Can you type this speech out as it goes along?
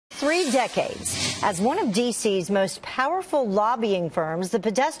3 decades. As one of D.C.'s most powerful lobbying firms, the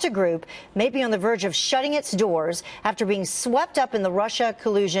Podesta Group may be on the verge of shutting its doors after being swept up in the Russia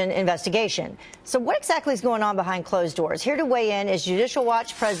collusion investigation. So what exactly is going on behind closed doors? Here to weigh in is Judicial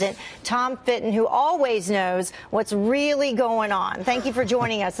Watch President Tom Fitton, who always knows what's really going on. Thank you for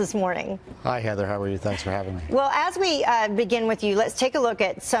joining us this morning. Hi, Heather. How are you? Thanks for having me. Well, as we begin with you, let's take a look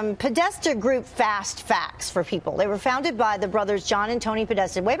at some Podesta Group fast facts for people. They were founded by the brothers John and Tony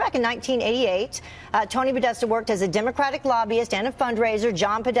Podesta way back in 1988. Tony Podesta worked as a Democratic lobbyist and a fundraiser.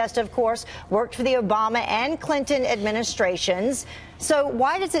 John Podesta, of course, worked for the Obama and Clinton administrations. So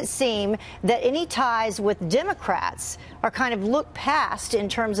why does it seem that any ties with Democrats are kind of looked past in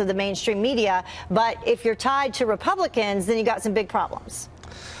terms of the mainstream media, but if you're tied to Republicans, then you got some big problems?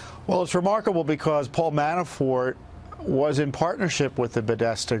 Well, it's remarkable because Paul Manafort was in partnership with the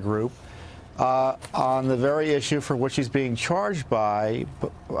Podesta Group on the very issue for which he's being charged by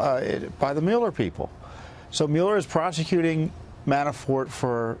the Mueller people. So Mueller is prosecuting Manafort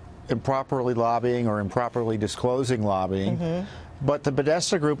for improperly lobbying or improperly disclosing lobbying, but the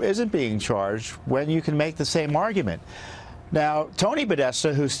Podesta Group isn't being charged when you can make the same argument. Now, Tony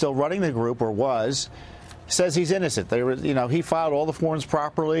Podesta, who's still running the group, or was, says he's innocent. He filed all the forms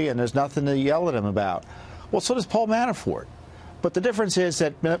properly and there's nothing to yell at him about. Well, so does Paul Manafort. But the difference is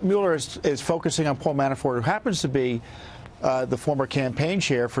that Mueller is focusing on Paul Manafort, who happens to be the former campaign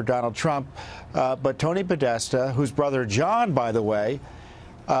chair for Donald Trump. But Tony Podesta, whose brother John, by the way,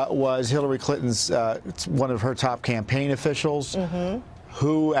 was Hillary Clinton's one of her top campaign officials,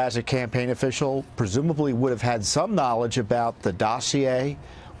 who, as a campaign official, presumably would have had some knowledge about the dossier.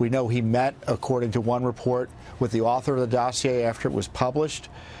 We know he met, according to one report, with the author of the dossier after it was published.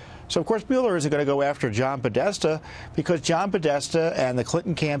 So, of course, Mueller isn't going to go after John Podesta because John Podesta and the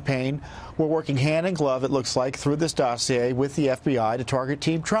Clinton campaign were working hand in glove, it looks like, through this dossier with the FBI to target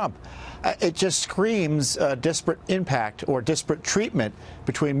Team Trump. It just screams disparate impact or disparate treatment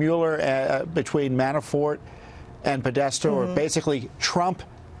between Mueller, between Manafort and Podesta, or basically Trump,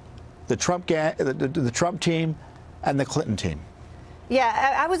 the Trump team, and the Clinton team.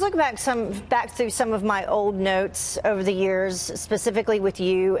 Yeah, I was looking back through some of my old notes over the years, specifically with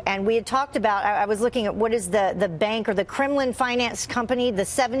you, and we had talked about, I was looking at what is the bank or the Kremlin finance company, the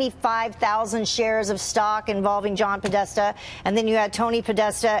 75,000 shares of stock involving John Podesta, and then you had Tony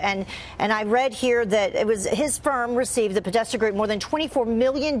Podesta, and I read here that it was his firm received, the Podesta Group, more than $24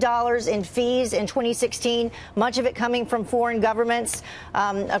 million in fees in 2016, much of it coming from foreign governments,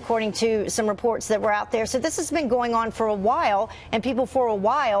 according to some reports that were out there. So this has been going on for a while, and people for a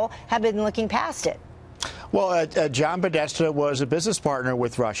while have been looking past it. Well, John Podesta was a business partner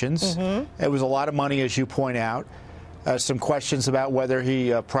with Russians. It was a lot of money, as you point out. Some questions about whether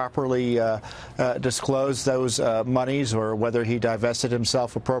he properly disclosed those monies or whether he divested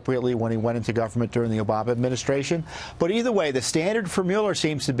himself appropriately when he went into government during the Obama administration. But either way, the standard for Mueller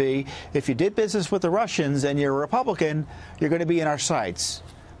seems to be if you did business with the Russians and you're a Republican, you're going to be in our sights.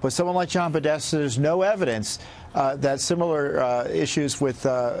 But someone like John Podesta, there's no evidence that similar issues with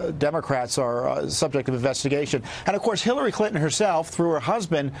Democrats are subject of investigation. And, of course, Hillary Clinton herself, through her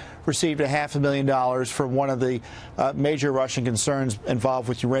husband, received $500,000 from one of the major Russian concerns involved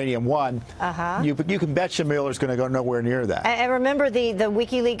with Uranium One. You can bet you Mueller's going to go nowhere near that. And remember the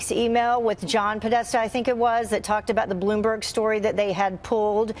WikiLeaks email with John Podesta, I think it was, that talked about the Bloomberg story that they had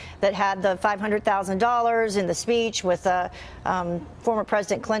pulled that had the $500,000 in the speech with former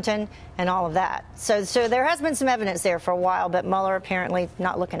President Clinton and all of that. So there has been some evidence there for a while, but Mueller apparently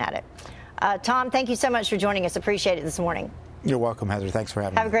not looking at it. Tom, thank you so much for joining us. Appreciate it this morning. You're welcome, Heather. Thanks for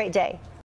having me. Have a great day.